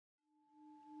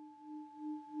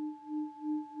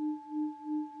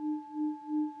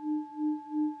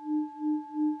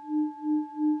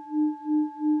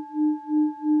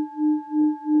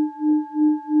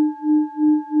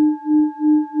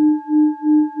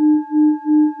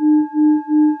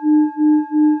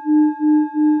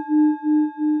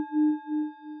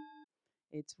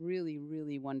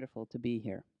wonderful to be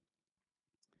here.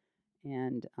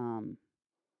 And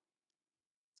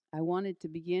I wanted to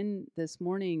begin this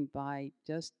morning by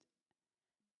just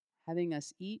having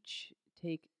us each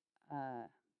take a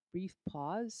brief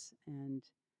pause and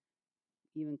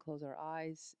even close our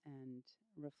eyes and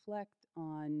reflect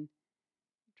on,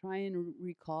 try and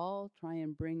recall, try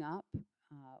and bring up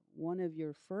one of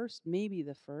your first, maybe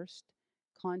the first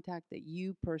contact that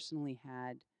you personally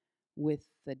had with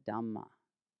the Dhamma.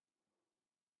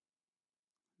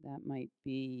 That might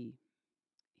be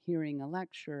hearing a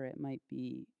lecture, it might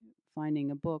be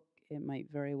finding a book, it might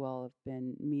very well have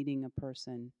been meeting a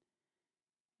person.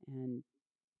 And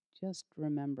just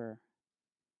remember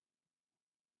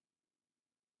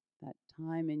that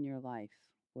time in your life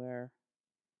where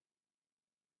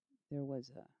there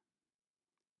was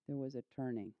a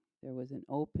turning, there was an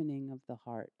opening of the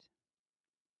heart.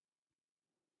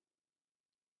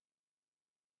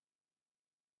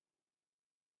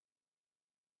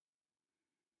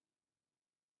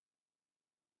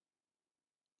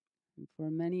 And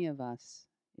for many of us,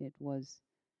 it was,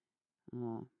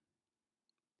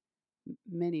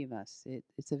 many of us,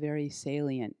 it's a very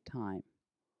salient time.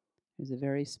 There's a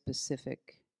very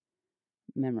specific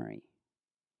memory.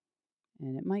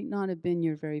 And it might not have been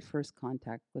your very first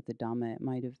contact with the Dhamma. It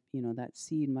might have, that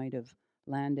seed might have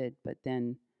landed, but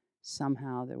then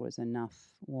somehow there was enough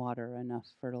water, enough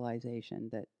fertilization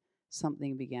that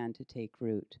something began to take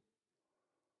root.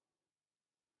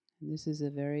 And this is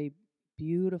a very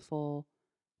beautiful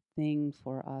thing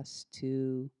for us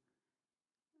to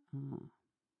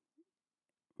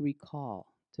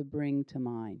recall, to bring to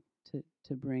mind,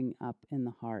 to bring up in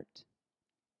the heart.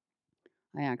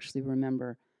 I actually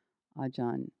remember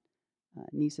Ajahn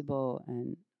Nisabo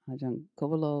and Ajahn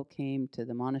Kovalo came to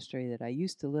the monastery that I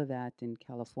used to live at in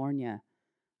California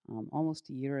almost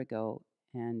a year ago,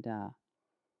 and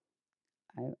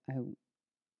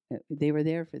they were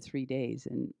there for 3 days,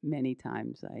 and many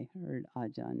times I heard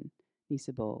Ajahn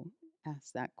Nisabo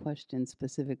ask that question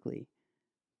specifically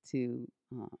to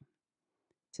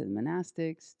the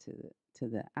monastics, to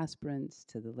the aspirants,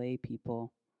 to the lay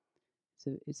people.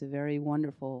 So it's a very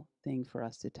wonderful thing for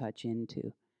us to touch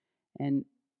into. And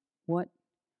what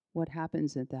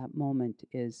happens at that moment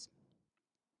is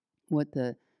what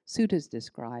the suttas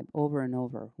describe over and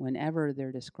over whenever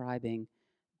they're describing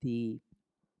the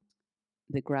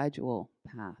gradual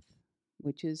path,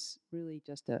 which is really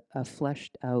just a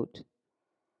fleshed out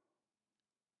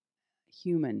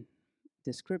human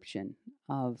description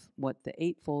of what the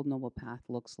Eightfold Noble Path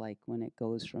looks like when it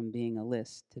goes from being a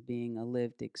list to being a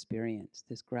lived experience,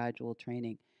 this gradual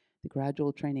training. The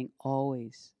gradual training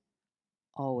always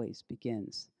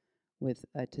begins with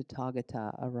a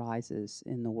Tathagata arises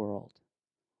in the world.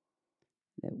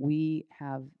 That we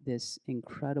have this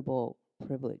incredible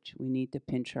privilege. We need to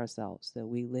pinch ourselves that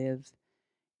we live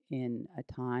in a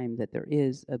time that there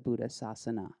is a Buddha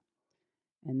Sasana.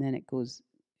 And then it goes,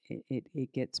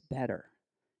 it gets better.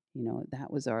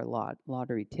 That was our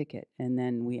lottery ticket. And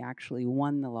then we actually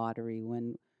won the lottery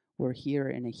when we're here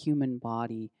in a human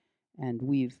body and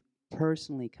we've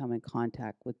personally come in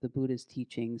contact with the Buddha's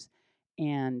teachings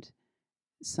and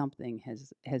something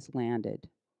has landed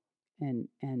and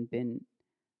been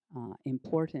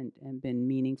important and been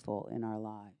meaningful in our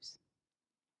lives.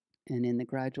 And in the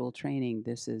gradual training,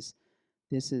 this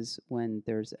is when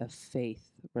there's a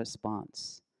faith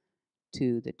response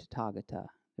to the Tathagata.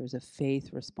 There's a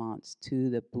faith response to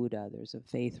the Buddha. There's a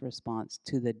faith response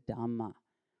to the Dhamma.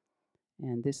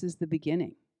 And this is the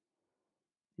beginning.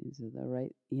 This is the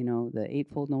right, the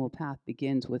Eightfold Noble Path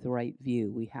begins with right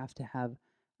view. We have to have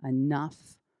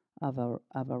enough of a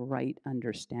right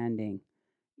understanding.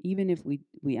 Even if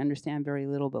we understand very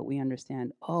little, but we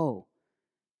understand, oh,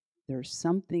 there's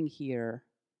something here.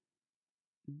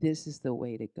 This is the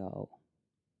way to go.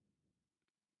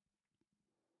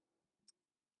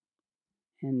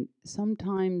 And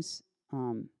sometimes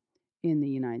in the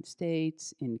United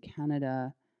States, in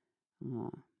Canada,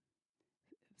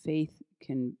 faith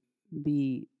can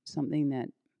be something that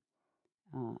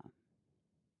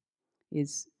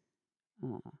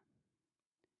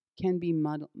can be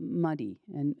muddy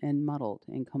and muddled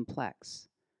and complex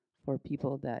for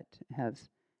people that have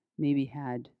maybe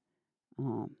had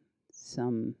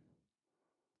some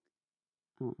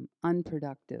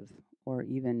unproductive or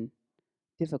even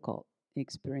difficult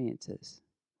experiences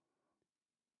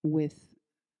with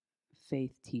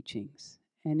faith teachings.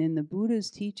 And in the Buddha's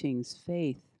teachings,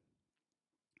 faith,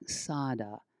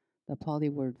 sada, the Pali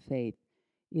word faith,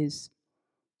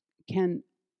 can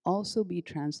also be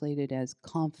translated as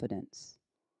confidence,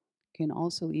 can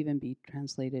also even be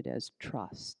translated as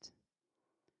trust.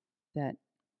 That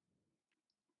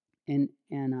And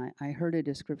I heard a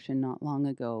description not long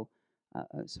ago,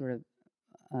 a sort of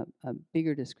a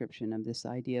bigger description of this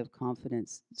idea of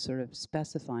confidence, sort of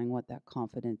specifying what that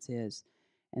confidence is.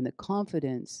 And the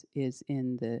confidence is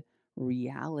in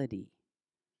reality,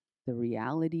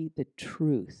 the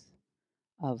truth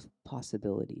of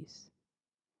possibilities.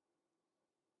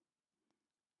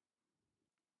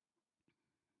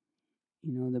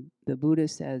 You know, the Buddha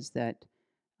says that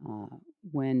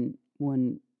when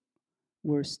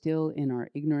we're still in our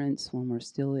ignorance, when we're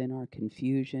still in our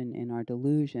confusion, in our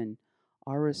delusion,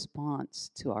 our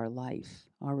response to our life,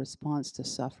 our response to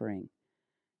suffering,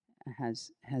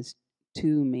 has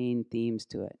two main themes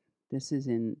to it. This is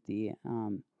in the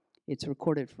it's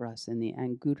recorded for us in the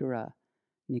Anguttara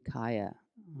Nikaya,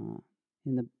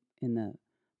 in the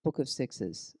Book of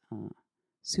Sixes,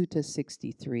 Sutta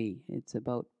 63. It's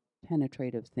about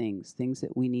penetrative things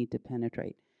that we need to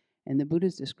penetrate, and the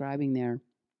Buddha's describing there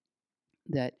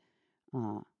that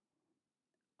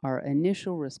our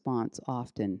initial response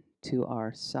often to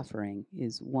our suffering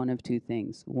is one of two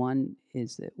things. One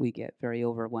is that we get very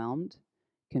overwhelmed,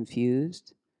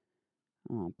 confused,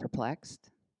 perplexed.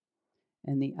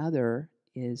 And the other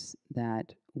is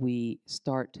that we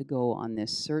start to go on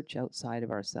this search outside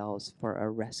of ourselves for a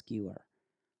rescuer,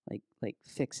 like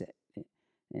fix it.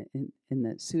 And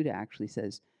the Sutta actually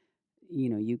says, you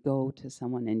know, you go to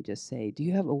someone and just say, do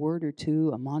you have a word or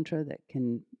two, a mantra that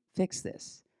can fix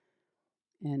this?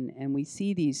 And we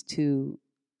see these two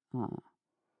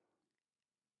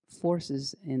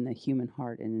forces in the human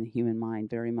heart and in the human mind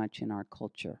very much in our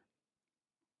culture.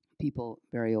 People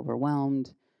very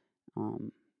overwhelmed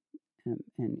and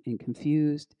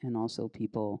confused, and also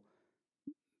people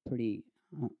pretty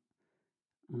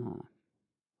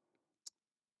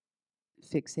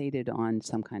fixated on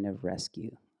some kind of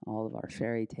rescue. All of our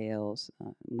fairy tales,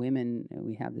 women,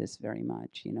 we have this very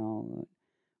much, you know,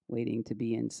 waiting to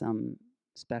be in some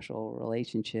special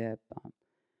relationship.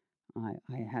 I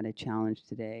had a challenge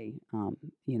today,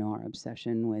 you know, our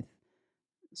obsession with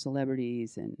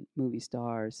celebrities and movie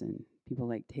stars and people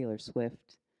like Taylor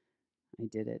Swift. I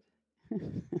did it.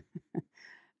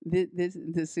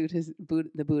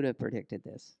 The Buddha predicted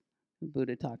this. The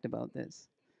Buddha talked about this.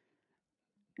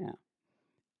 Yeah.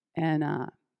 And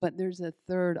but there's a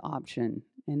third option,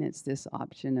 and it's this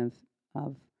option of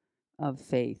of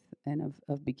faith and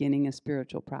of beginning a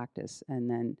spiritual practice and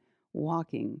then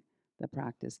walking the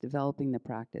practice, developing the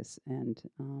practice, and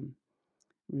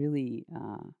really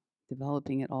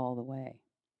developing it all the way.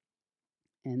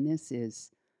 And this is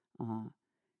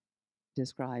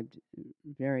described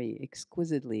very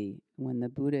exquisitely when the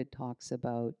Buddha talks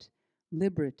about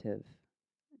liberative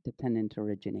dependent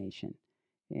origination.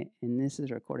 And this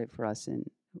is recorded for us in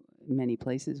many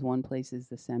places. One place is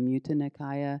the Samyutta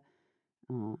Nikaya,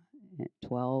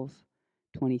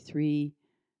 1223.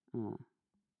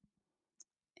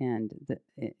 And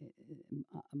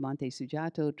Bhante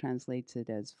Sujato translates it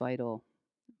as vital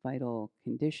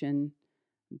condition.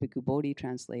 Bhikkhu Bodhi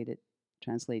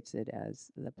translates it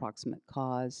as the proximate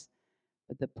cause.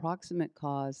 But the proximate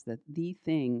cause, the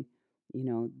thing, you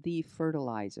know, the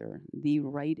fertilizer, the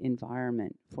right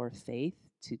environment for faith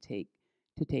to take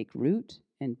root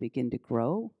and begin to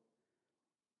grow.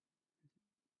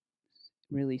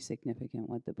 Really significant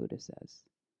what the Buddha says.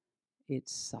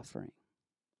 It's suffering.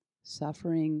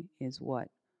 Suffering is what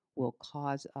will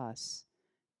cause us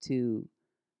to,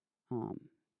 you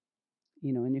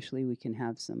know, initially we can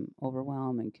have some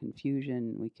overwhelm and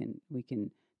confusion. We can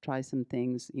try some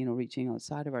things, you know, reaching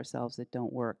outside of ourselves that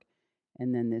don't work.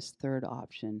 And then this third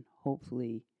option,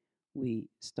 hopefully we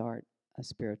start a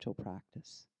spiritual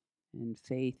practice. And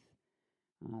faith,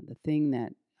 the thing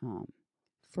that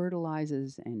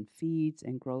fertilizes and feeds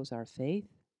and grows our faith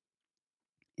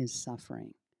is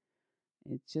suffering.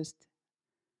 It's just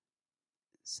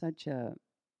such a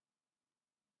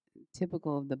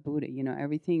typical of the Buddha. You know,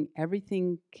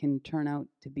 everything can turn out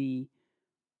to be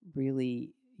really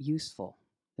useful.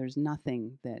 There's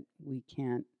nothing that we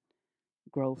can't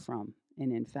grow from.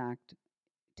 And in fact,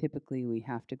 typically we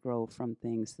have to grow from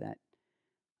things that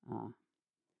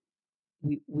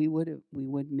we would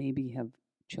maybe have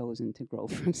chosen to grow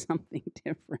from something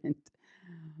different.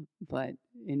 But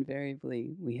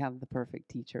invariably, we have the perfect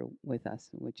teacher with us,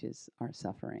 which is our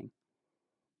suffering.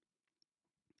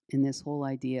 And this whole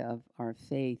idea of our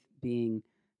faith being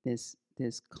this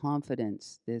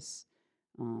confidence, this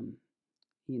you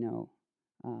know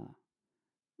an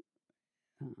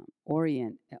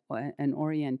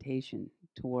orientation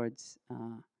towards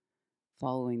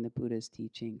following the Buddha's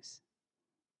teachings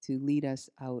to lead us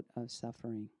out of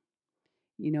suffering.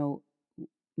 You know,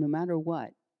 no matter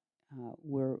what,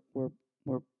 we're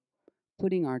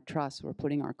putting our trust, we're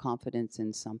putting our confidence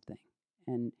in something.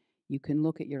 And you can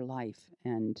look at your life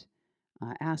and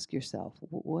ask yourself,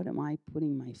 what am I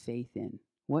putting my faith in?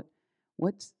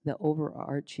 What's the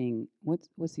overarching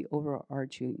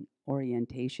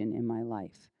orientation in my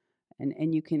life?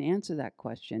 And you can answer that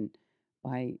question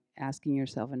by asking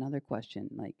yourself another question,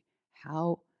 like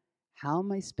how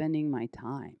am I spending my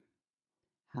time?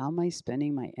 How am I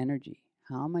spending my energy?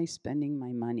 How am I spending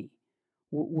my money?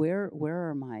 Where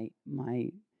are my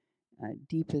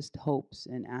deepest hopes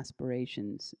and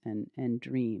aspirations and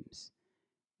dreams?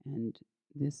 And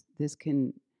this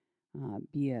can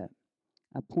be a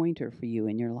pointer for you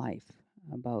in your life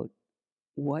about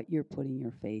what you're putting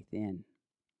your faith in.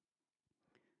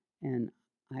 And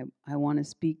I want to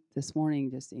speak this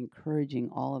morning just encouraging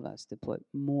all of us to put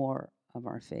more of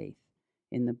our faith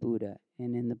in the Buddha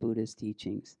and in the Buddha's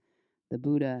teachings. The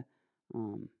Buddha,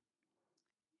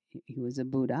 he was a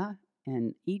Buddha,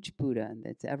 and each Buddha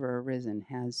that's ever arisen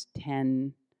has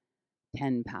 10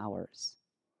 powers.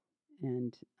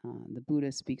 And the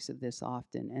Buddha speaks of this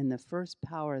often. And the first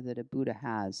power that a Buddha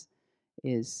has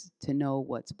is to know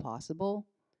what's possible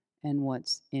and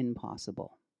what's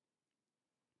impossible.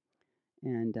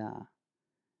 And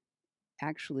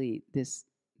actually, this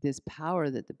power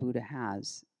that the Buddha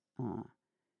has,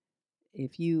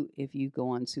 if you go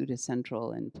on Sutta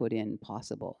Central and put in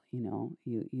possible,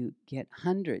 you get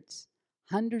hundreds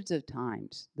of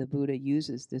times the Buddha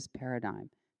uses this paradigm,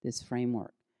 this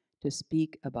framework, to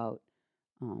speak about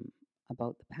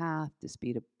the path, to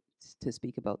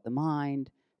speak about the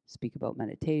mind, speak about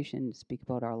meditation, speak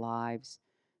about our lives,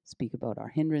 speak about our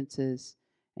hindrances.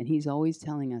 And he's always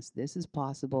telling us this is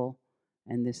possible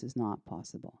and this is not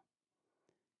possible.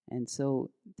 And so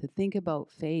to think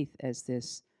about faith as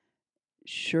this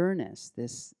sureness,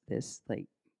 this like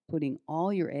putting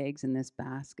all your eggs in this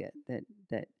basket,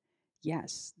 that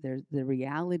yes, there's the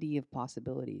reality of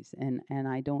possibilities, and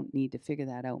I don't need to figure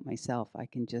that out myself. I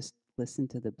can just listen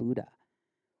to the Buddha.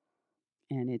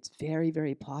 And it's very,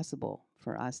 very possible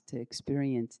for us to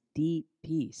experience deep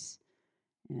peace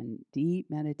and deep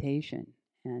meditation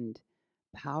and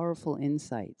powerful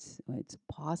insights. It's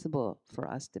possible for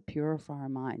us to purify our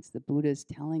minds. The Buddha is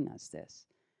telling us this.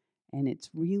 And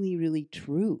it's really, really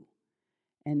true.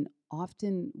 And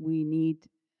often we need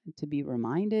to be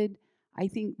reminded. I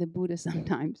think the Buddha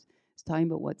sometimes is talking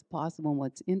about what's possible and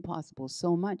what's impossible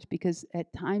so much because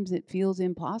at times it feels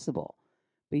impossible.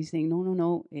 But he's saying,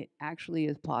 no, it actually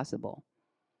is possible.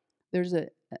 There's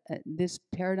this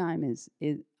paradigm is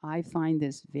I find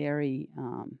this very,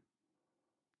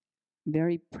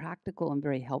 very practical and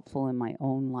very helpful in my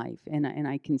own life, and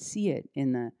I can see it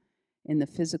in the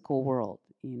physical world.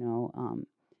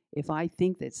 If I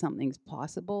think that something's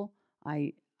possible,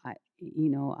 I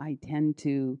tend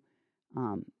to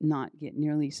not get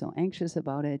nearly so anxious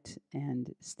about it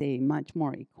and stay much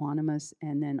more equanimous,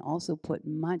 and then also put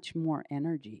much more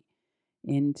energy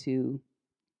into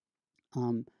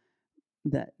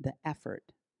the effort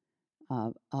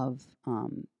of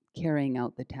carrying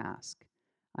out the task.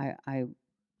 I've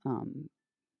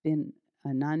been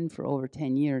a nun for over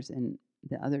 10 years, and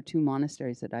the other two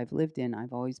monasteries that I've lived in,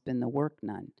 I've always been the work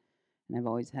nun. And I've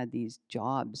always had these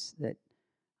jobs that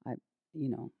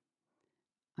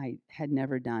I had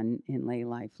never done in lay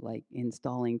life, like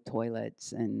installing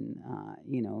toilets and,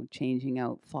 changing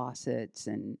out faucets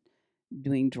and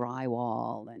doing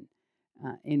drywall. And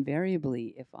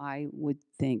invariably, if I would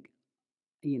think,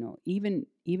 even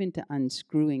to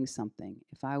unscrewing something,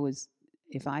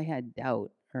 if I had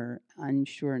doubt or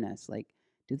unsureness, like,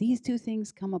 do these two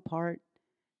things come apart?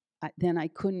 Then I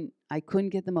couldn't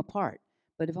get them apart.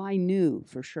 But if I knew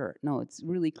for sure, no, it's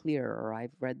really clear, or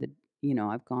I've read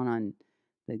I've gone on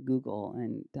the Google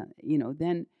and done,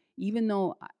 then even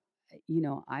though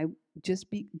I just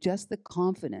the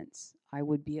confidence, I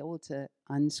would be able to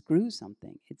unscrew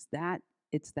something. It's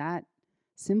that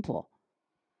simple.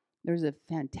 There's a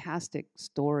fantastic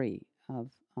story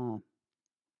of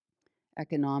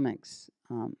economics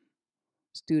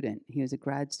student. He was a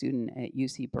grad student at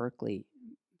UC Berkeley.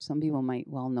 Some people might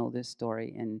well know this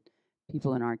story, and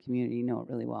people in our community know it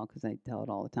really well because I tell it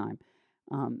all the time.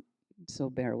 So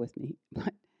bear with me.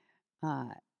 But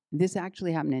this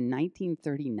actually happened in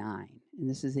 1939, and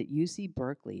this is at UC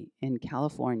Berkeley in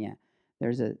California.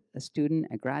 There's a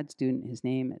grad student. His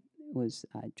name was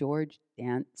George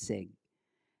Dantzig,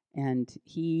 and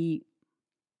he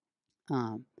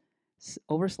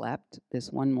overslept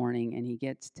this one morning, and he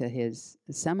gets to his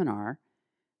seminar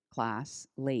class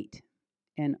late,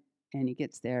 and he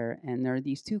gets there, and there are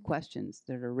these two questions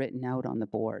that are written out on the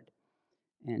board,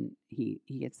 and he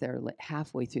gets there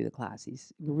halfway through the class.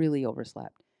 He's really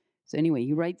overslept. So anyway,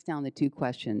 he writes down the 2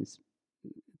 questions,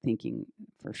 thinking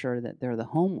for sure that they're the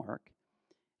homework,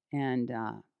 and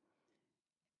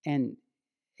and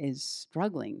is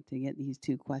struggling to get these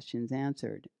 2 questions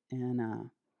answered. And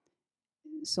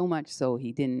so much so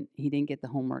he didn't get the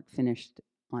homework finished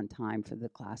on time for the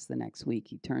class the next week.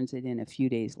 He turns it in a few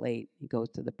days late. He goes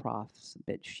to the profs a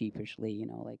bit sheepishly,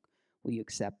 like, will you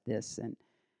accept this? And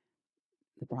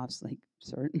the prof's like,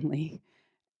 certainly.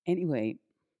 Anyway,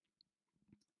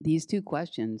 these 2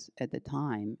 questions at the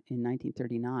time in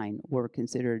 1939 were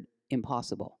considered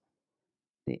impossible.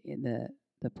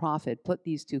 The prophet put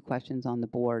these 2 questions on the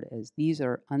board as these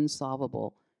are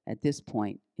unsolvable at this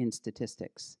point in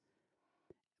statistics.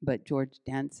 But George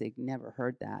Dantzig never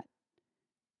heard that,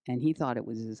 and he thought it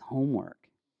was his homework.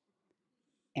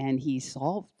 And he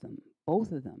solved them,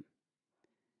 both of them.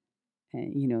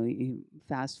 And you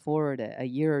fast forward a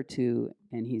year or two,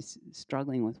 and he's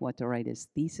struggling with what to write his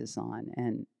thesis on,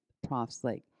 and prof's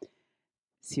like,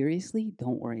 seriously,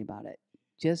 don't worry about it.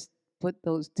 Just put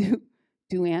those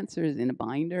two answers in a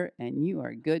binder, and you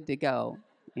are good to go.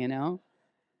 And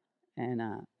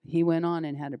he went on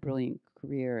and had a brilliant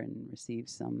career and received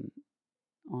some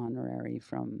honorary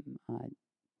from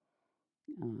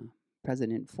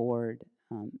President Ford.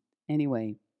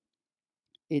 Anyway,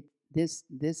 this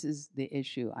is the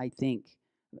issue. I think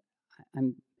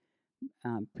I'm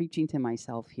preaching to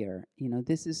myself here.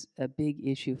 This is a big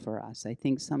issue for us. I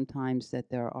think sometimes that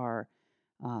there are,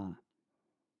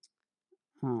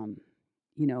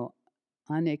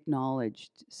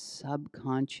 unacknowledged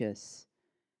subconscious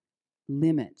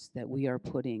limits that we are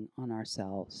putting on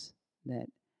ourselves. That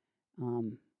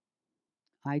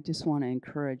I just want to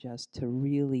encourage us to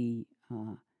really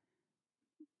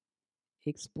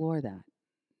explore that.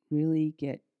 Really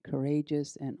get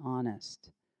courageous and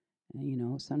honest.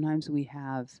 Sometimes we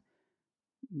have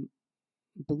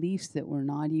beliefs that we're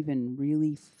not even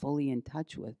really fully in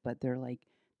touch with, but they're like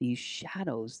these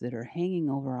shadows that are hanging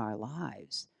over our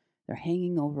lives. They're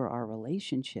hanging over our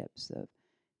relationships.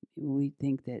 We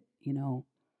think that,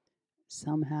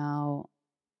 somehow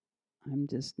I'm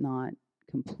just not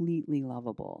completely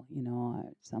lovable.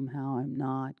 Somehow I'm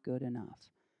not good enough.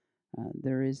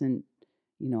 There isn't,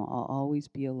 I'll always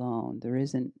be alone. There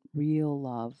isn't real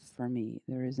love for me.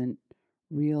 There isn't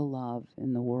real love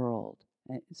in the world.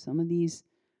 Some of these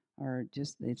are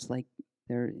just, it's like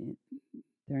they're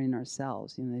in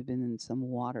ourselves. They've been in some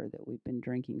water that we've been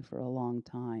drinking for a long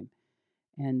time.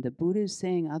 And the Buddha is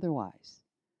saying otherwise,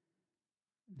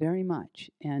 very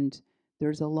much. And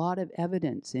there's a lot of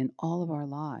evidence in all of our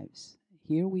lives.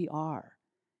 Here we are.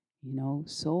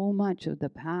 So much of the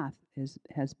path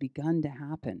has begun to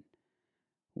happen.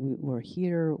 We're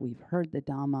here, we've heard the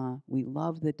Dhamma, we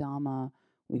love the Dhamma,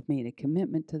 we've made a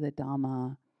commitment to the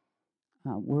Dhamma,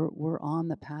 we're on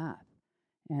the path.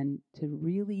 And to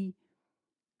really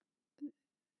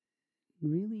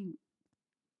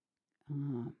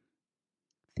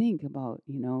think about,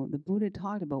 the Buddha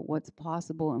talked about what's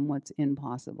possible and what's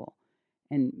impossible.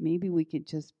 And maybe we could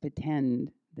just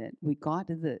pretend that we got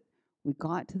to the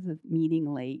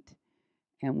meeting late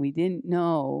and we didn't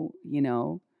know,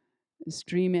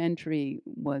 stream entry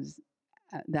was,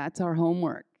 that's our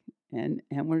homework, and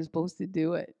we're supposed to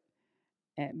do it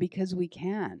because we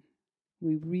can.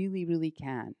 We really, really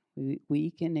can.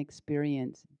 We can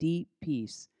experience deep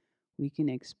peace. We can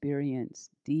experience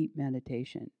deep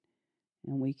meditation,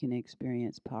 and we can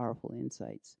experience powerful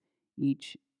insights,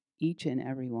 each and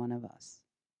every one of us.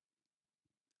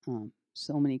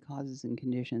 So many causes and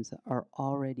conditions are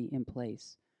already in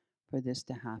place for this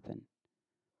to happen.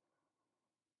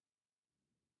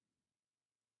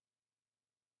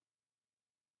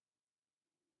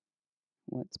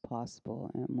 What's possible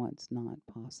and what's not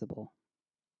possible.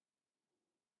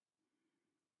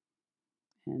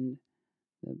 And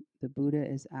the Buddha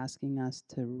is asking us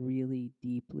to really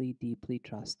deeply, deeply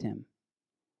trust him.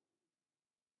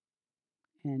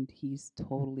 And he's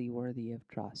totally worthy of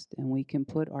trust. And we can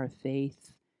put our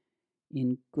faith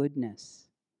in goodness,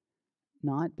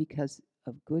 not because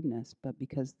of goodness, but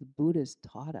because the Buddha's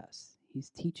taught us. He's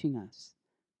teaching us.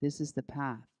 This is the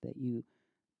path that you,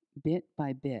 bit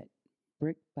by bit,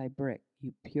 brick by brick,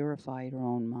 you purify your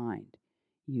own mind.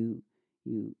 You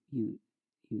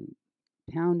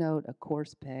pound out a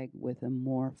coarse peg with a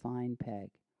more fine peg.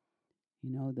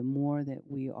 The more that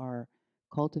we are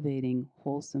cultivating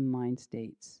wholesome mind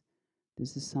states,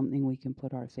 this is something we can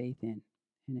put our faith in,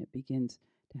 and it begins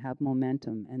to have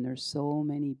momentum. And there's so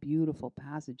many beautiful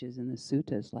passages in the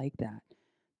suttas like that,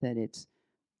 that it's,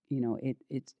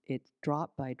 it's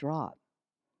drop by drop,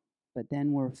 but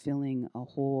then we're filling a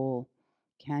whole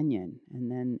canyon,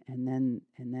 and then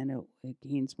it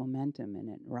gains momentum and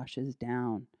it rushes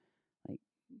down, like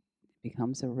it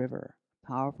becomes a river,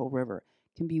 powerful river.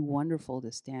 It can be wonderful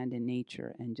to stand in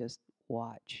nature and just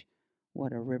watch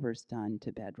what a river's done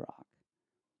to bedrock,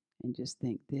 and just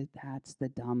think that's the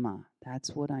Dhamma.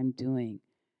 That's what I'm doing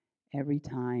every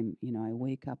time. I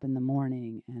wake up in the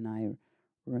morning and I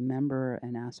remember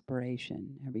an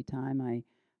aspiration. Every time I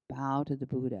bow to the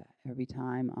Buddha. Every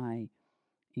time I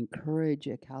encourage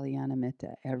a Kalyana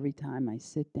Mitta. Every time I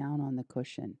sit down on the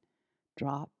cushion,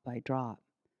 drop by drop.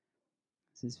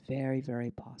 This is very,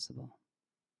 very possible.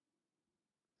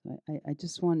 I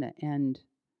just want to end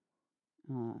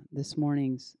this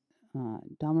morning's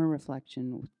Dhamma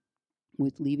reflection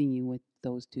with leaving you with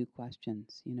those two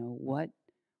questions. What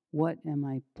am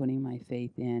I putting my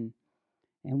faith in,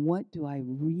 and what do I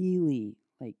really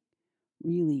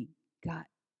really gut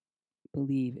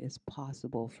believe is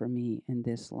possible for me in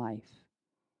this life?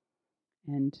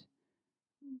 And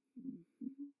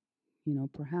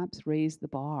perhaps raise the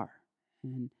bar.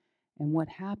 And what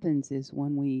happens is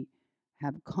when we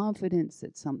have confidence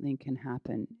that something can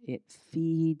happen, it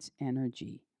feeds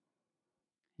energy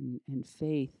and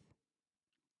faith,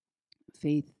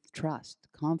 trust,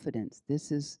 confidence.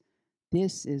 This is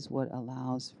what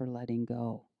allows for letting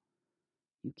go.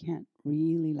 You can't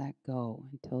really let go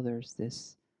until there's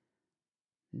this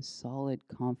solid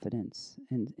confidence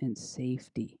and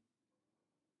safety.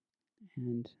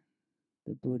 And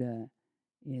the Buddha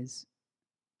is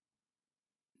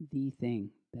the thing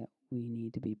that we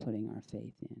need to be putting our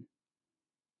faith in.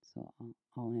 So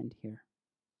I'll end here.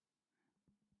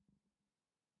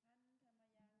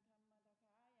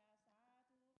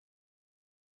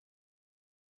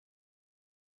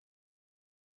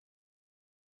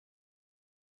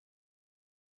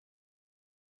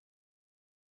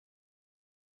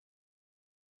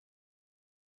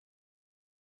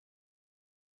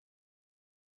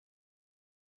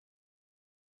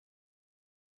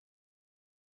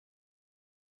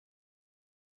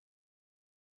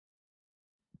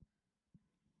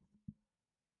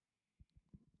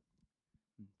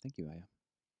 Thank you, Ayyā.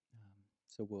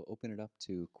 So we'll open it up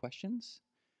to questions.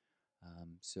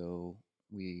 So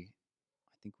I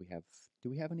think we have, do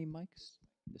we have any mics?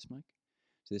 This mic?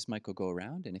 So this mic will go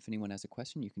around, and if anyone has a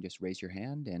question, you can just raise your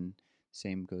hand, and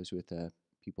same goes with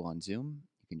people on Zoom.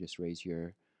 You can just raise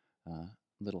your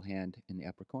little hand in the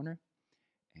upper corner,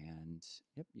 and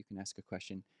yep, you can ask a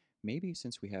question. Maybe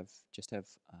since we just have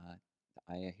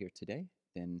the Ayyā here today,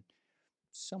 then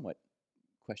somewhat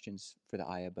questions for the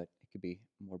Ayyā, but it could be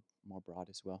more broad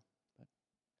as well. But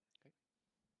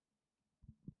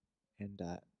And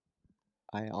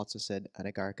I also said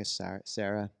Anagarika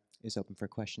Sarah is open for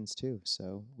questions too.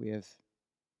 So we have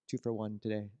 2 for 1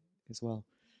 today as well.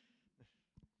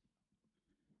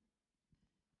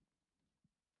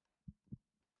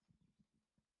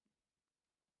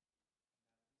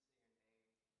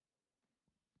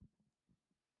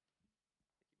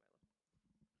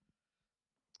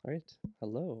 All right.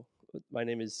 Hello. My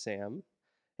name is Sam,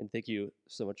 and thank you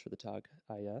so much for the talk,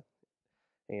 Ayyā.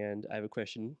 And I have a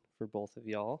question for both of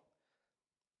y'all.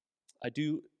 I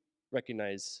do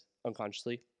recognize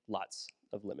unconsciously lots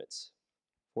of limits,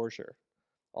 for sure,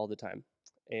 all the time.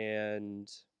 And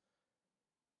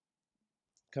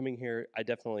coming here, I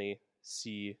definitely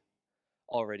see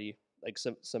already like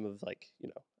some of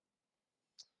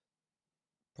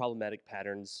problematic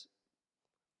patterns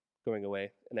going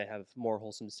away, and I have more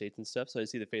wholesome states and stuff. So I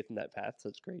see the faith in that path. So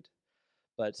it's great.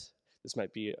 But this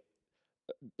might be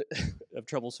a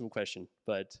troublesome question,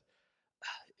 but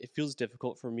it feels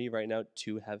difficult for me right now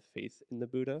to have faith in the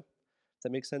Buddha. If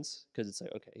that makes sense? Because it's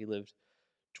like, okay, he lived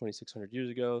 2,600 years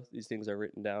ago. These things are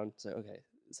written down. It's like, okay,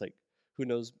 it's like, who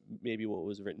knows maybe what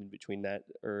was written in between that,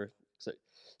 or it's like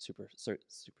super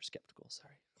skeptical,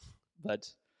 sorry. But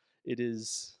it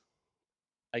is,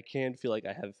 I can feel like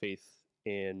I have faith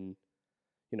in,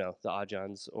 the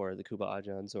Ajahns or the Kuba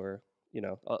Ajahns or,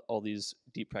 all these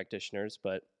deep practitioners,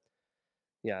 but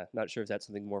yeah, not sure if that's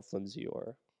something more flimsy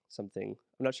or something.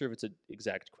 I'm not sure if it's an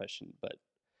exact question, but if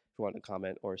you want to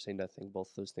comment or say nothing,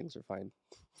 both those things are fine.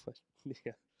 But,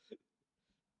 yeah.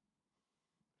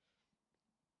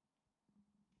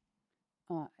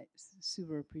 I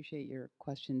super appreciate your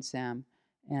question, Sam.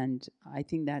 And I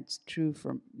think that's true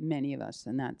for many of us.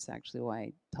 And that's actually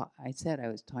why I said I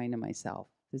was talking to myself.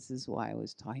 This is why I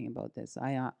was talking about this.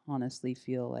 I honestly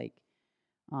feel like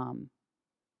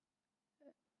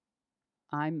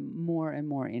I'm more and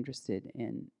more interested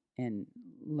in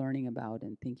learning about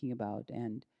and thinking about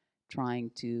and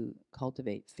trying to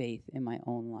cultivate faith in my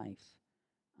own life.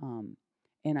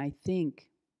 And I think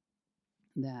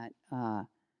that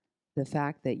the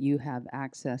fact that you have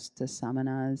access to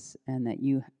samanas and that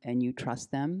you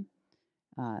trust them,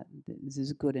 this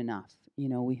is good enough. You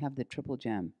know, we have the triple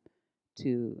gem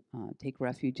to take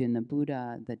refuge in the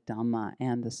Buddha, the Dhamma,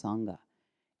 and the Sangha.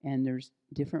 And there's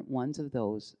different ones of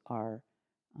those are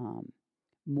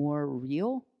more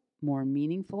real, more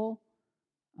meaningful,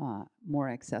 more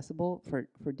accessible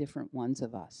for different ones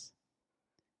of us.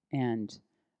 And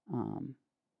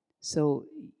so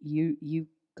you've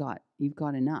got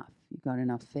enough. You've got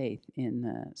enough faith in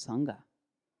the Sangha.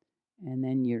 And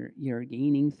then you're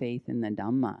gaining faith in the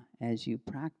Dhamma as you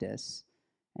practice,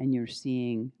 and you're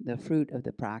seeing the fruit of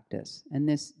the practice. And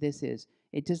this is,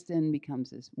 it just then becomes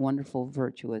this wonderful,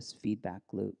 virtuous feedback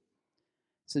loop.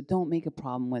 So don't make a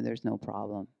problem where there's no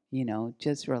problem. You know,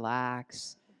 just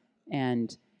relax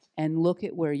and look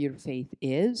at where your faith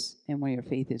is and where your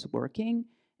faith is working,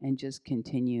 and just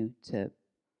continue to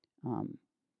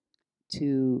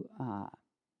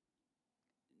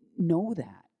know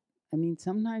that. I mean,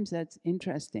 sometimes that's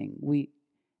interesting. We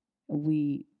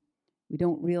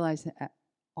don't realize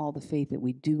all the faith that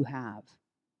we do have.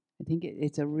 I think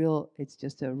it's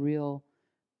just a real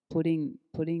putting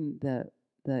the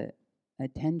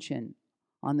attention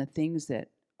on the things that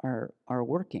are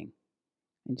working,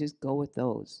 and just go with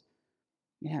those.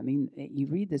 Yeah, I mean, you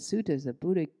read the suttas, the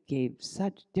Buddha gave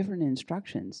such different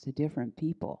instructions to different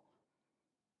people.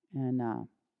 And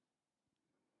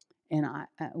I,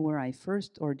 where I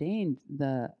first ordained,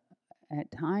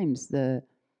 at times the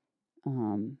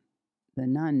nun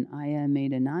Ayyā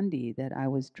Ahimsa that I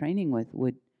was training with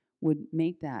would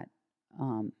make that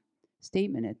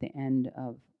statement at the end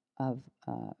of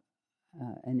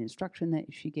an instruction that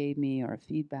she gave me, or a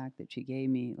feedback that she gave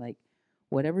me, like,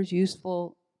 whatever's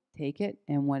useful, take it,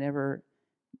 and whatever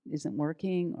isn't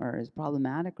working or is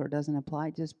problematic or doesn't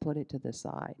apply, just put it to the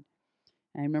side.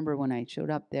 And I remember when I showed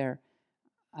up there,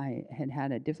 I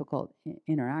had a difficult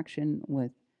interaction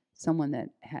with someone that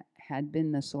had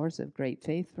been the source of great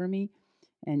faith for me,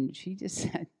 and she just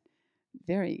said,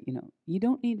 very, you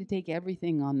don't need to take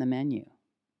everything on the menu.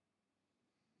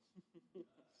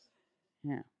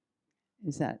 Yeah.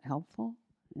 Is that helpful?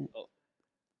 Yeah. Oh.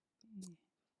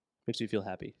 Makes you feel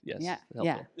happy. Yes. Yeah. Helpful.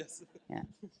 Yeah. Yes. Yeah.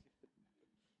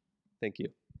 Thank you.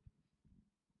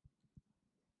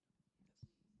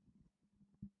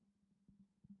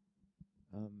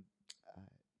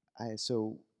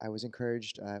 So I was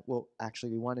encouraged. Well,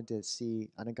 actually, we wanted to see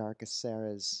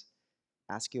Anagarika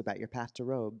ask you about your path to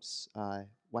robes,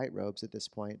 white robes at this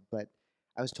point, but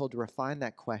I was told to refine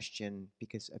that question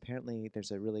because apparently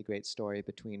there's a really great story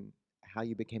between how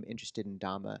you became interested in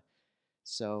Dhamma.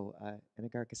 So,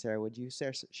 Anagarika, would you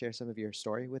share some of your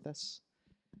story with us?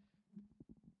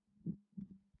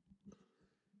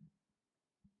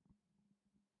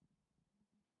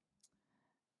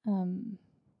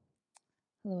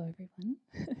 Hello, everyone.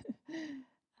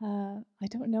 I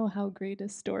don't know how great a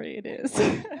story it is,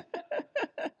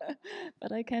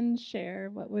 but I can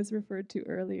share what was referred to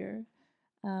earlier.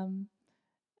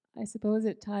 I suppose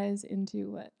it ties into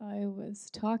what I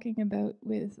was talking about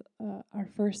with our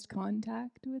first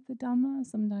contact with the Dhamma.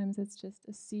 Sometimes it's just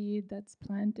a seed that's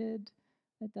planted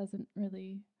that doesn't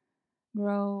really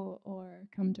grow or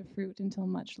come to fruit until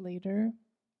much later.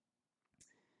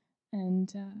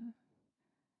 And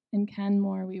in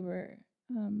Canmore, we were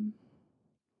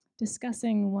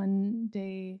discussing one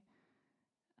day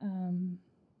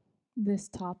this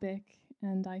topic,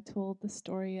 and I told the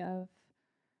story of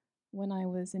when I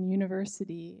was in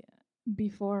university,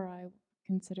 before I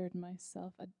considered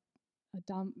myself a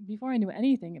Dhamma, before I knew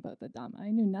anything about the Dhamma.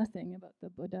 I knew nothing about the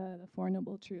Buddha, the Four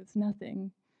Noble Truths,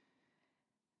 nothing.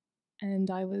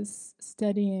 And I was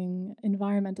studying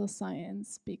environmental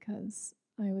science because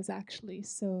I was actually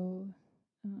so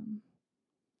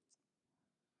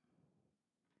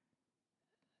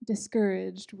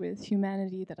discouraged with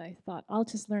humanity that I thought, I'll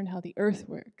just learn how the earth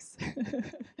works.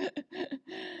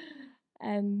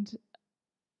 And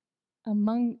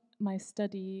among my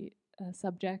study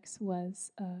subjects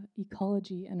was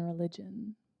ecology and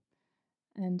religion.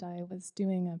 And I was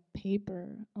doing a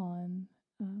paper on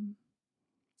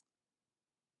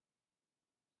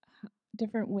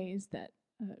different ways that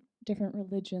different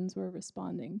religions were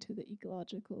responding to the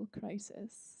ecological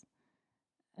crisis.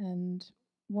 And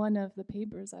one of the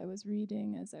papers I was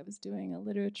reading as I was doing a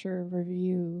literature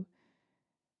review,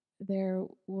 there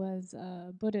was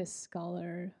a Buddhist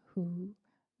scholar who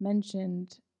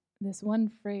mentioned this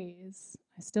one phrase.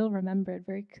 I still remember it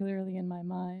very clearly in my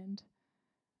mind.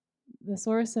 The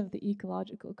source of the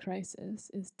ecological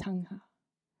crisis is Tangha.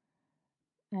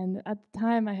 And at the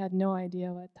time, I had no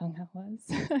idea what Tangha was.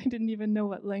 I didn't even know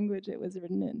what language it was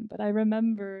written in. But I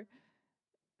remember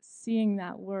seeing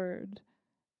that word,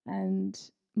 and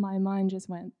my mind just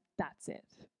went, that's it.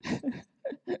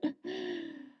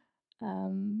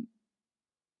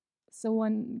 So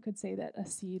one could say that a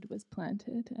seed was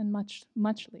planted, and much,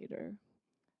 much later,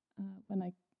 when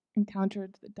I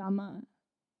encountered the Dhamma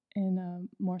in a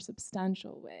more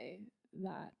substantial way,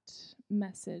 that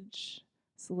message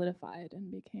solidified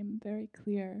and became very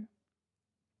clear.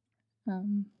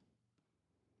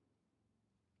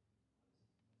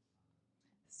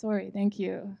 Sorry, thank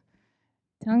you.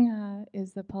 Tangha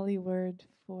is the Pali word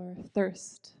for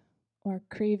thirst or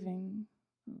craving,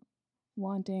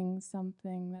 wanting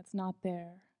something that's not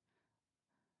there,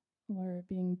 or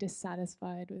being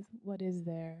dissatisfied with what is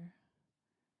there,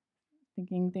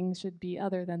 thinking things should be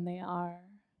other than they are.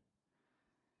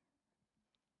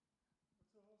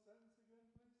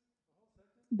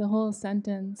 The whole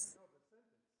sentence,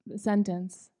 the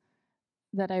sentence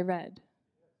that I read.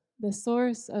 The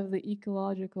source of the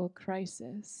ecological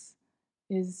crisis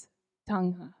is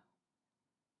Tangha.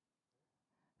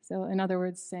 So, in other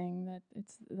words, saying that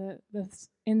it's the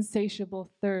insatiable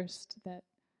thirst that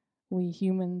we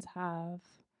humans have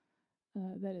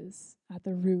that is at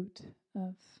the root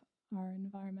of our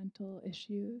environmental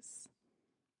issues.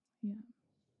 Yeah.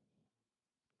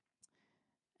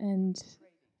 And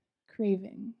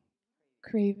craving.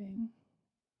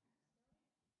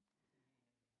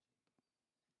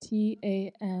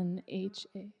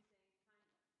 T-A-N-H-A.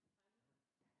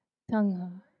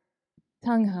 Tangha.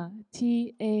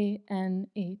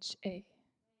 T-A-N-H-A.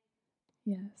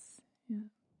 Yes. Yeah.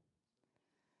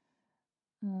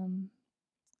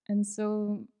 And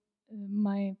so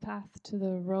my path to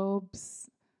the robes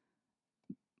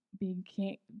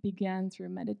began through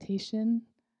meditation,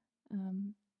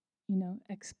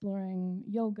 exploring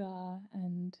yoga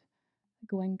and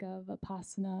Goenka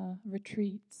Vipassana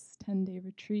retreats, 10-day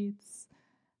retreats,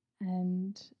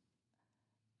 and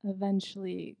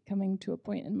eventually coming to a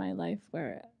point in my life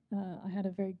where I had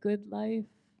a very good life,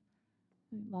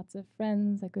 lots of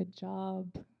friends, a good job,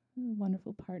 a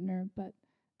wonderful partner, but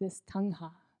this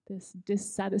tangha, this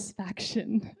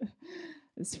dissatisfaction,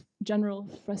 this general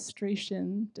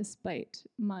frustration despite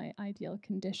my ideal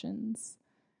conditions.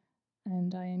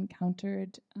 And I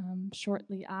encountered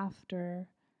shortly after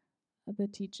the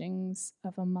teachings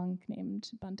of a monk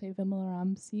named Bhante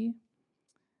Vimalaramsi,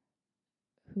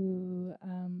 who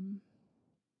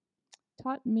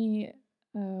taught me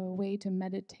a way to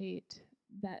meditate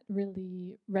that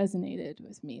really resonated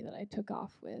with me, that I took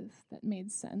off with, that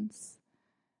made sense.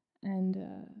 And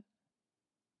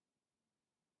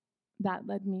that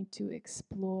led me to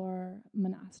explore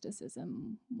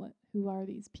monasticism. Who are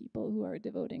these people who are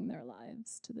devoting their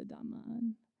lives to the Dhamma,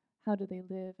 and how do they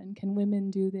live, and can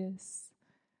women do this?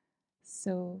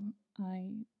 So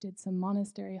I did some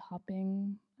monastery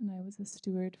hopping, and I was a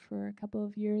steward for a couple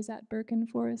of years at Birken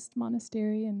Forest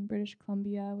Monastery in British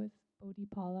Columbia with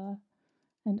Bodhipala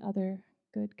and other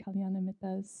good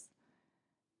Kalyanamitas.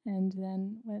 And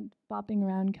then went bopping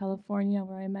around California,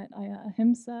 where I met Ayyā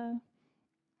Ahimsa,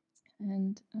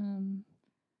 and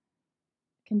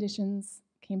conditions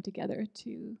came together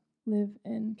to live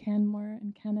in Canmore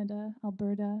in Canada,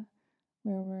 Alberta,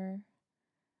 where we're,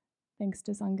 thanks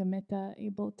to Sanghamita,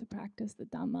 able to practice the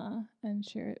Dhamma and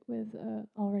share it with an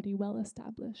already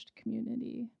well-established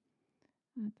community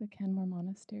at the Canmore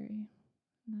Monastery.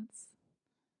 And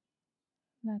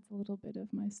that's a little bit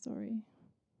of my story.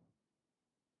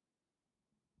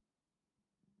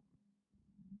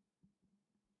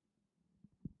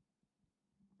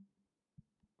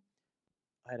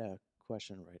 I had a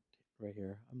question right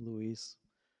here. I'm Louise.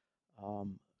 A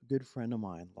good friend of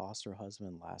mine lost her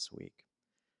husband last week,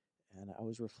 and I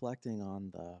was reflecting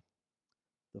on the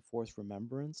fourth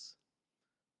remembrance,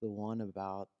 the one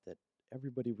about that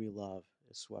everybody we love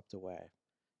is swept away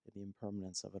in the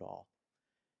impermanence of it all.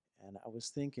 And I was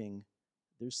thinking,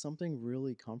 there's something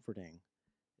really comforting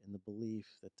in the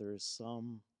belief that there is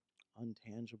some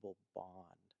untangible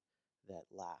bond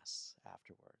that lasts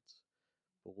afterwards.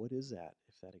 But what is that,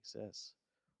 if that exists?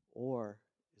 Or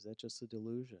is that just a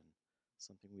delusion,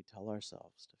 something we tell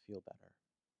ourselves to feel better?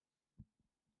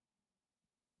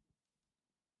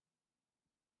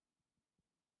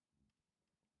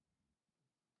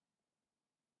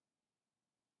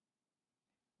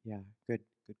 Yeah, good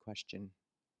question.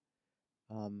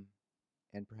 And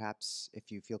perhaps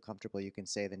if you feel comfortable, you can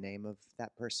say the name of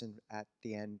that person at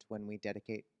the end when we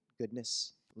dedicate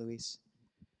goodness, Luis.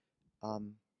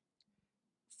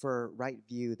 For right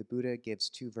view, the Buddha gives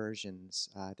two versions.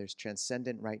 There's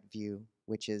transcendent right view,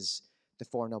 which is the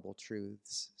Four Noble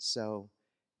Truths. So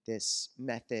this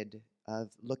method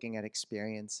of looking at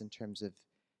experience in terms of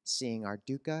seeing our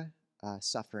dukkha,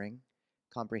 suffering,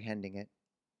 comprehending it.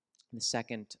 And the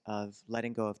second of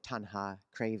letting go of tanha,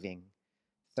 craving,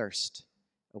 thirst,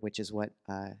 which is what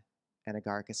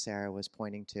Anagarikesara was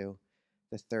pointing to.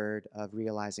 The third of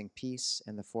realizing peace,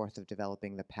 and the fourth of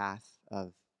developing the path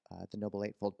of the Noble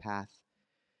Eightfold Path.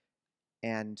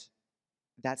 And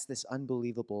that's this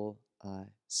unbelievable,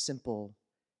 simple,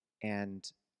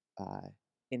 and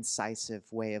incisive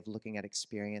way of looking at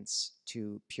experience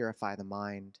to purify the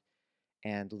mind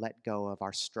and let go of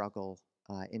our struggle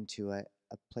into a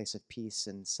place of peace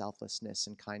and selflessness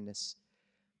and kindness.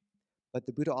 But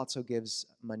the Buddha also gives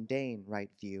mundane right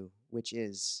view, which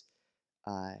is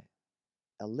a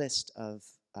list of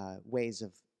ways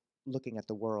of looking at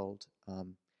the world.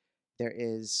 There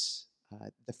is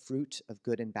the fruit of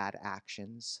good and bad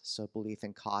actions, so belief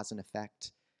in cause and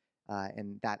effect,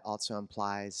 and that also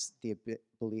implies the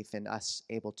belief in us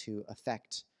able to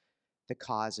affect the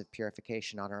cause of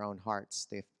purification on our own hearts,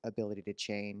 the ability to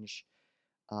change.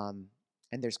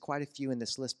 And there's quite a few in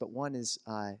this list, but one is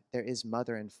there is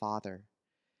mother and father.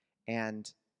 And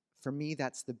for me,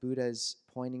 that's the Buddha's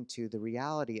pointing to the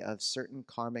reality of certain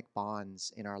karmic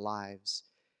bonds in our lives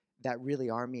that really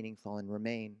are meaningful and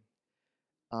remain.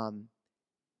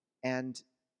 And,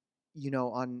 you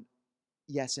know,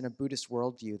 yes, in a Buddhist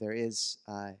worldview, there is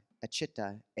a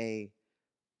chitta, there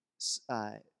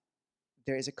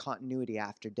is a continuity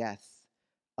after death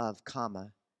of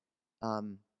karma.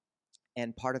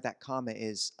 And part of that karma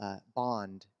is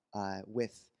bond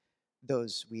with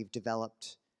those we've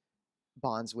developed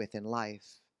bonds with in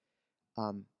life.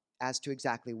 As to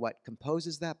exactly what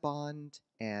composes that bond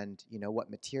and, you know,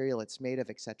 what material it's made of,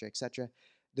 etc.,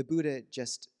 the Buddha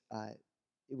just,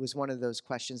 it was one of those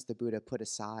questions the Buddha put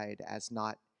aside as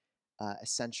not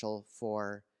essential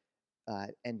for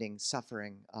ending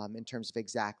suffering in terms of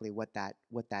exactly what that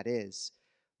is.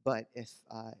 But if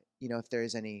you know, if there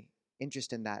is any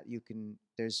interest in that,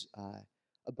 there's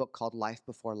a book called Life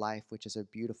Before Life, which is a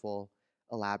beautiful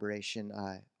elaboration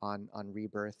on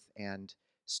rebirth and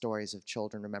stories of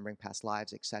children remembering past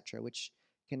lives, etc., which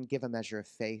can give a measure of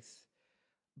faith.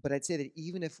 But I'd say that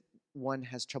even if one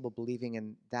has trouble believing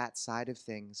in that side of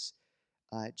things,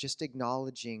 just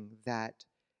acknowledging that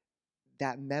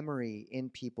memory in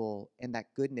people and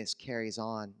that goodness carries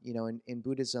on. You know, in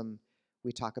Buddhism,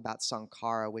 we talk about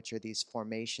sankhara, which are these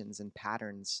formations and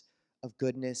patterns of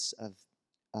goodness,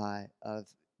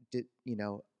 you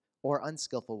know, or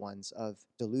unskillful ones of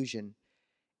delusion.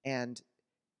 And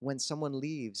when someone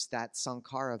leaves, that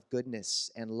sankhara of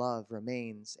goodness and love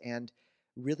remains. And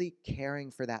really caring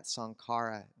for that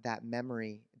sankhara, that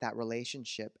memory, that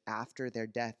relationship after their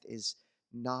death is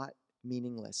not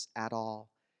meaningless at all.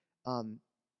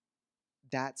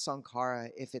 That sankhara,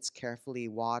 if it's carefully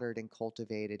watered and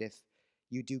cultivated, if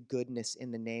you do goodness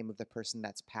in the name of the person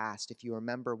that's passed, if you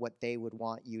remember what they would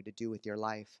want you to do with your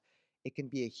life, it can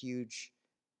be a huge,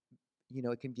 you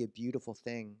know, it can be a beautiful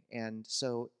thing. And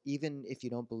so even if you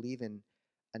don't believe in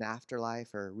an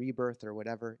afterlife or rebirth or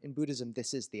whatever, in Buddhism,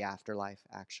 this is the afterlife,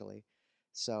 actually.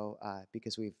 So,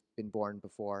 because we've been born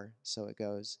before, so it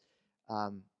goes.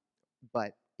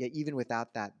 But yeah, even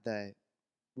without that, the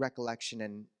recollection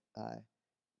and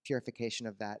purification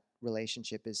of that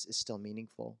relationship is still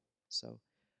meaningful. So,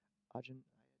 Ajahn?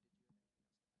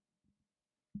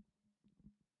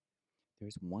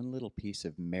 There's one little piece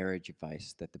of marriage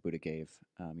advice that the Buddha gave.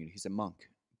 You know, he's a monk,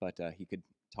 but he could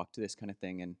talk to this kind of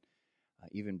thing and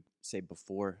even say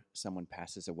before someone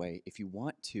passes away, if you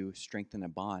want to strengthen a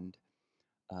bond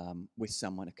with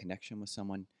someone, a connection with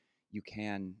someone, you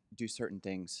can do certain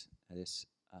things. This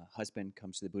husband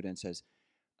comes to the Buddha and says,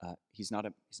 he's not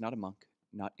a monk,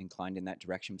 not inclined in that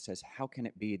direction, but says, how can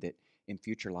it be that in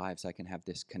future lives I can have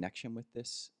this connection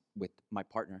with my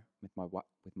partner, with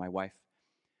my wife?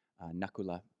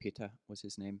 Nakula Pitta was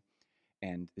his name.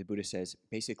 And the Buddha says,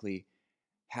 basically,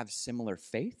 have similar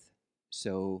faith.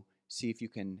 So see if you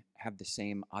can have the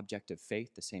same object of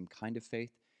faith, the same kind of faith,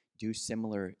 do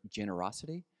similar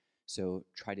generosity. So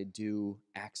try to do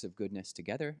acts of goodness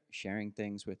together, sharing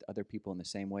things with other people in the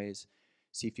same ways.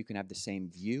 See if you can have the same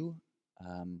view.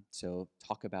 So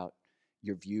talk about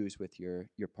your views with your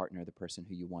partner, the person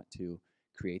who you want to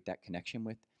create that connection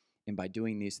with. And by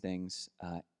doing these things,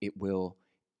 it will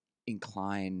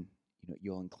incline, you know,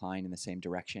 you'll incline in the same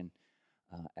direction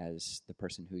as the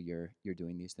person who you're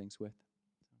doing these things with.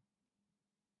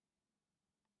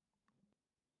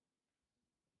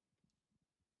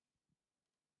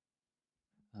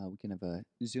 We can have a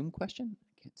Zoom question.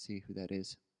 I can't see who that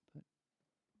is, but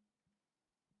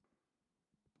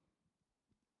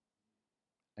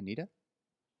Anita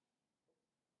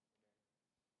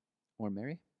or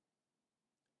Mary?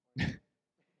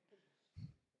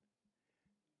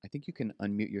 think you can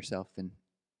unmute yourself and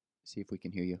see if we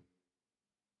can hear you.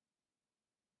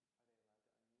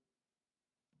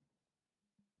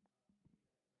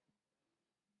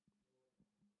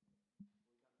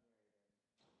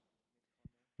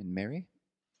 And Mary?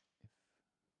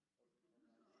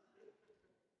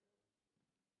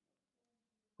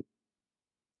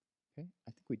 Okay,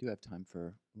 I think we do have time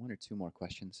for one or two more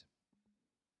questions.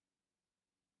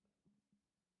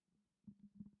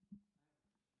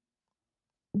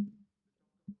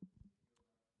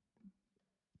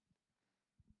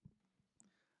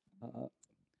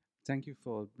 Thank you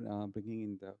for bringing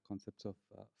in the concepts of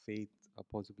faith,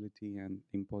 possibility, and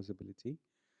impossibility.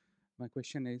 My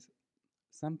question is,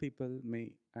 some people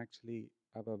may actually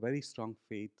have a very strong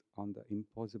faith on the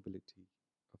impossibility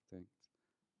of things.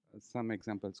 Some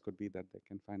examples could be that they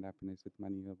can find happiness with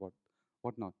money or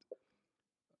whatnot.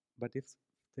 But if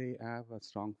they have a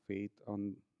strong faith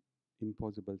on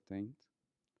impossible things,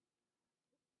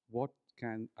 what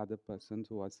can other persons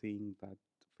who are seeing that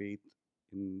faith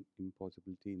in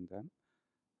impossibility in them,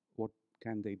 what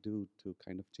can they do to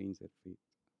kind of change their faith?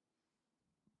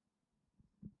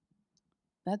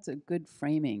 That's a good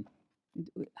framing.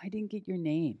 I didn't get your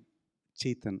name.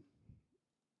 Chetan.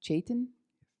 Chaitan?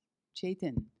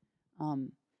 Chaitan.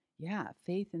 Yeah,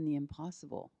 faith in the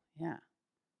impossible. Yeah,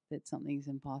 that something's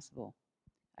impossible.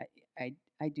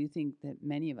 I do think that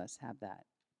many of us have that,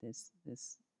 this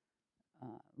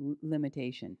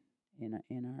limitation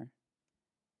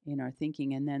in our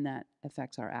thinking, and then that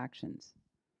affects our actions.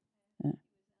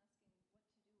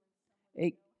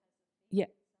 Yeah.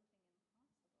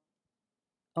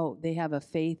 Oh, they have a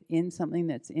faith in something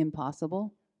that's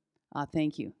impossible?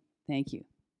 Thank you. Thank you.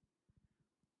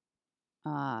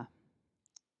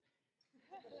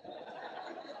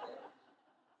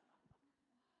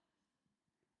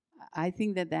 I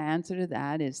think that the answer to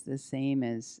that is the same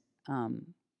as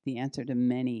the answer to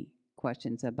many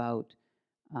questions about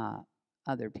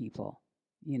other people.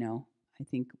 You know, I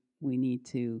think we need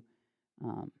to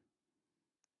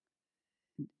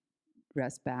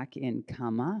rest back in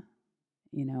karma,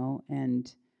 you know,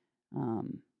 and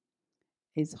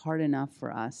it's hard enough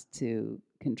for us to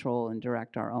control and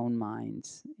direct our own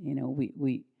minds. You know,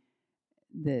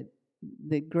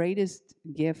 the greatest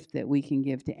gift that we can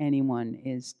give to anyone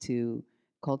is to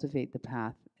cultivate the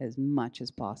path as much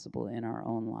as possible in our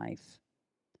own life.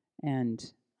 And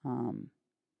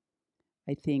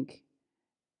I think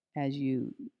as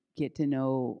you get to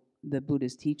know the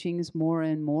Buddha's teachings more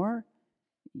and more,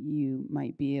 you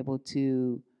might be able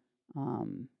to,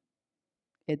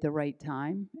 at the right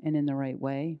time and in the right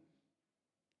way,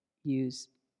 use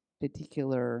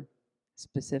particular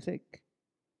specific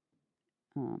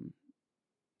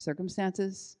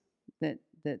circumstances that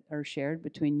are shared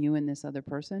between you and this other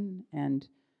person, and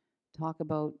talk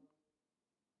about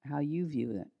how you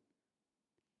view it.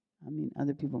 I mean,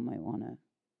 other people might want to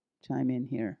chime in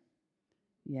here.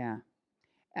 Yeah.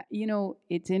 You know,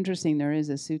 it's interesting. There is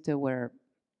a sutta where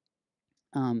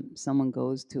someone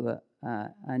goes to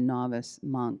a novice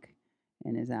monk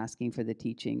and is asking for the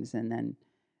teachings, and then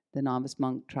the novice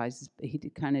monk he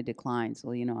kind of declines.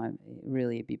 Well, you know,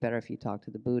 really it'd be better if you talk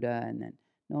to the Buddha. And then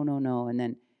no, and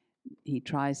then he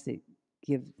tries to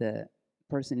give the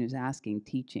person who's asking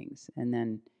teachings, and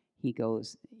then he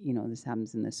goes, you know, this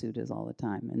happens in the suttas all the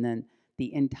time, and then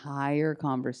the entire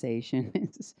conversation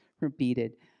is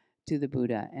repeated to the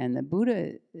Buddha. And the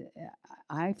Buddha,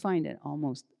 I find it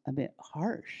almost a bit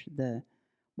harsh.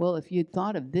 Well, if you'd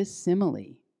thought of this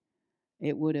simile,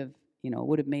 it would have, you know,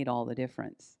 would have made all the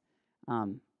difference.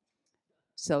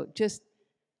 So just,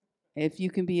 if you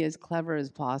can be as clever as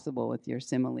possible with your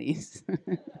similes.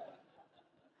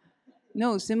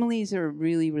 No, similes are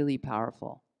really, really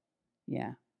powerful.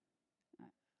 Yeah.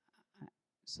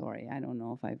 Sorry, I don't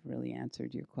know if I've really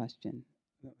answered your question.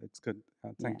 No, it's good.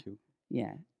 Thank you.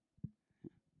 Yeah.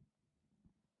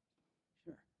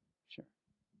 Sure.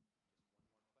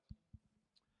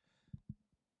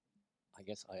 I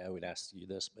guess I would ask you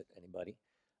this, but anybody.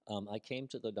 I came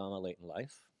to the Dhamma late in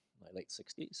life, my late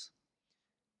 60s,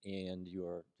 and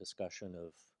your discussion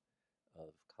of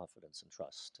confidence and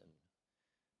trust and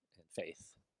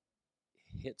faith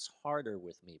hits harder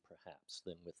with me, perhaps,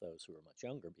 than with those who are much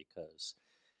younger, because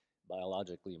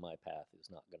biologically my path is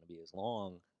not going to be as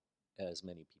long as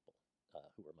many people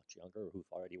who are much younger, or who've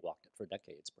already walked it for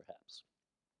decades, perhaps.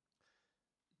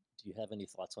 Do you have any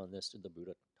thoughts on this? Did the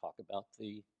Buddha talk about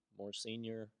the more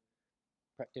senior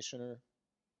practitioner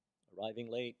arriving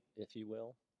late, if you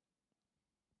will?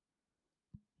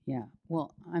 Yeah.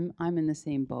 Well, I'm in the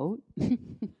same boat.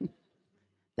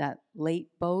 That late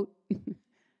boat.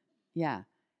 Yeah.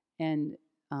 And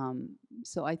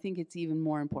So I think it's even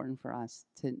more important for us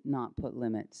to not put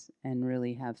limits and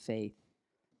really have faith,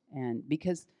 and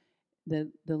because the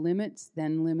limits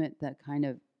then limit the kind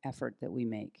of effort that we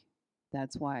make.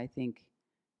 That's why I think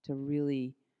to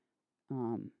really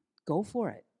go for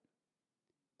it.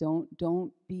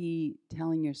 Don't be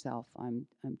telling yourself I'm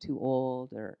too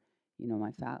old, or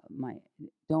my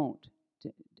don't.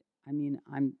 I mean,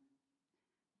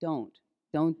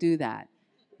 don't do that.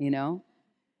 You know,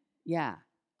 yeah.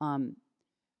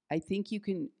 I think you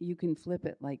can flip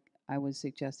it like I was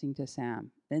suggesting to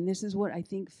Sam, and this is what I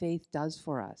think faith does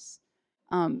for us.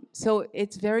 So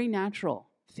it's very natural,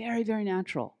 very, very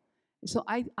natural. So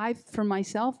I for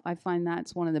myself, I find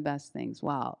that's one of the best things.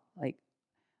 Wow, like,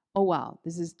 oh wow,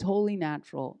 this is totally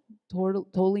natural,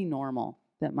 totally normal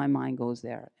that my mind goes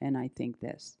there and I think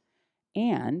this,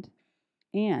 and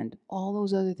all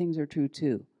those other things are true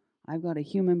too. I've got a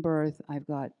human birth. I've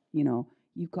got,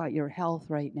 you've got your health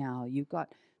right now. You've got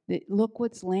look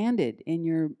what's landed in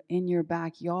your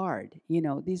backyard.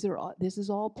 This is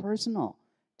all personal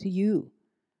to you.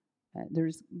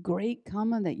 There's great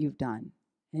karma that you've done,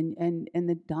 and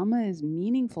the Dhamma is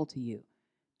meaningful to you.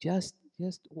 Just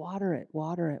water it,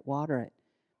 water it, water it.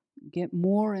 Get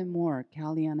more and more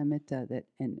Kalyanamitta that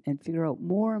and figure out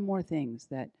more and more things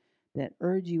that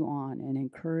urge you on and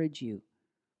encourage you.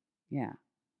 Yeah.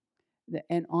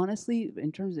 And honestly,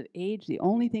 in terms of age, the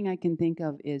only thing I can think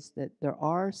of is that there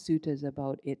are suttas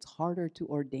about it's harder to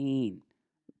ordain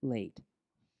late.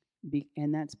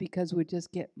 And that's because we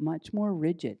just get much more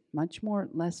rigid, much more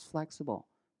less flexible,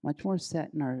 much more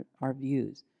set in our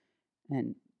views.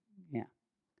 And yeah.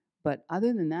 But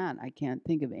other than that, I can't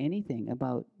think of anything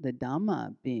about the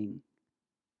Dhamma being,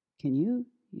 can you?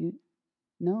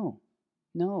 No.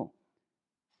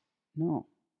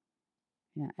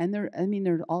 Yeah, and there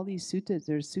are all these suttas.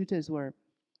 There's suttas where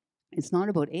it's not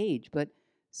about age, but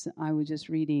I was just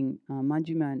reading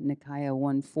Majjhima Nikaya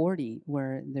 140,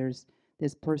 where there's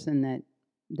this person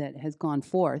that has gone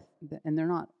forth, and they're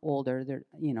not older.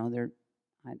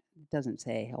 It doesn't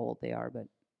say how old they are, but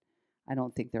I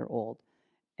don't think they're old,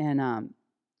 and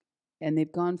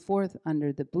they've gone forth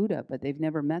under the Buddha, but they've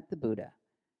never met the Buddha,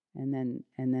 and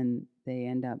then they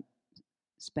end up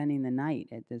spending the night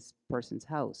at this person's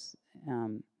house,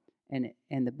 and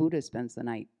the Buddha spends the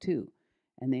night too,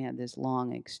 and they have this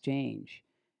long exchange,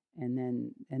 and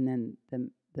then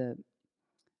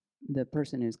the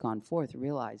person who's gone forth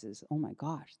realizes, oh my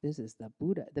gosh, this is the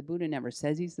Buddha. The Buddha never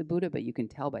says he's the Buddha, but you can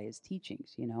tell by his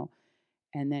teachings,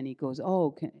 And then he goes,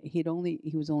 oh, he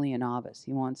was only a novice.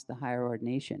 He wants the higher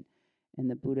ordination, and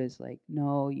the Buddha's like,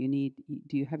 no,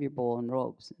 do you have your bowl and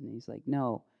robes? And he's like,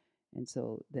 no, and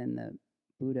so then the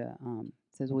Buddha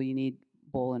says, well, you need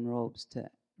bowl and robes to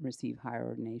receive higher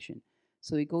ordination.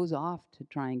 So he goes off to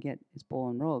try and get his bowl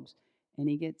and robes, and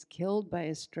he gets killed by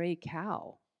a stray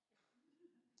cow.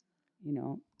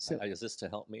 So is this to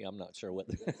help me? I'm not sure what.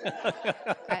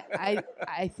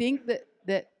 I think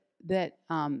that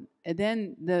and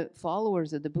then the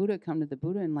followers of the Buddha come to the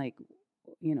Buddha and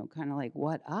kind of like,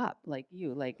 what up? Like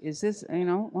is this,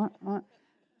 what?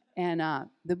 And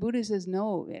the Buddha says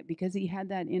no, because he had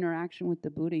that interaction with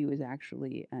the Buddha. He was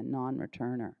actually a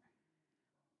non-returner.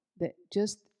 That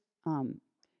just, I'm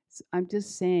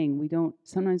just saying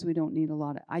sometimes we don't need a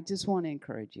lot of, I just want to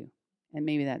encourage you. And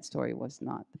maybe that story was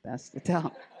not the best to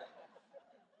tell.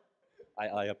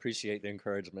 I appreciate the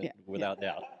encouragement, without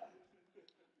doubt.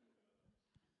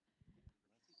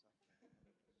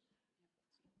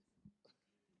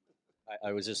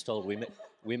 I was just told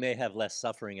we may have less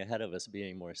suffering ahead of us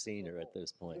being more senior at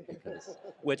this point,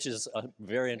 which is a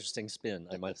very interesting spin,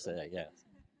 I must say. Yes.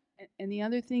 And the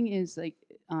other thing is, I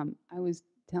was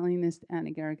telling this to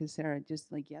Anagarika Sarah just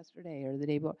like yesterday or the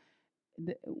day before.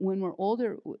 When we're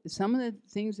older, some of the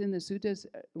things in the suttas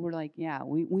were like, yeah,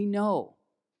 we know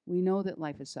that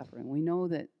life is suffering. We know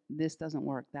that this doesn't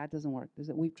work, that doesn't work.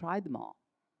 We've tried them all,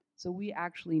 so we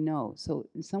actually know. So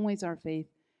in some ways, our faith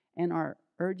and our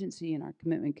urgency and our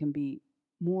commitment can be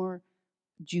more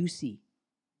juicy.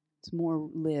 It's more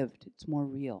lived. It's more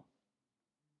real.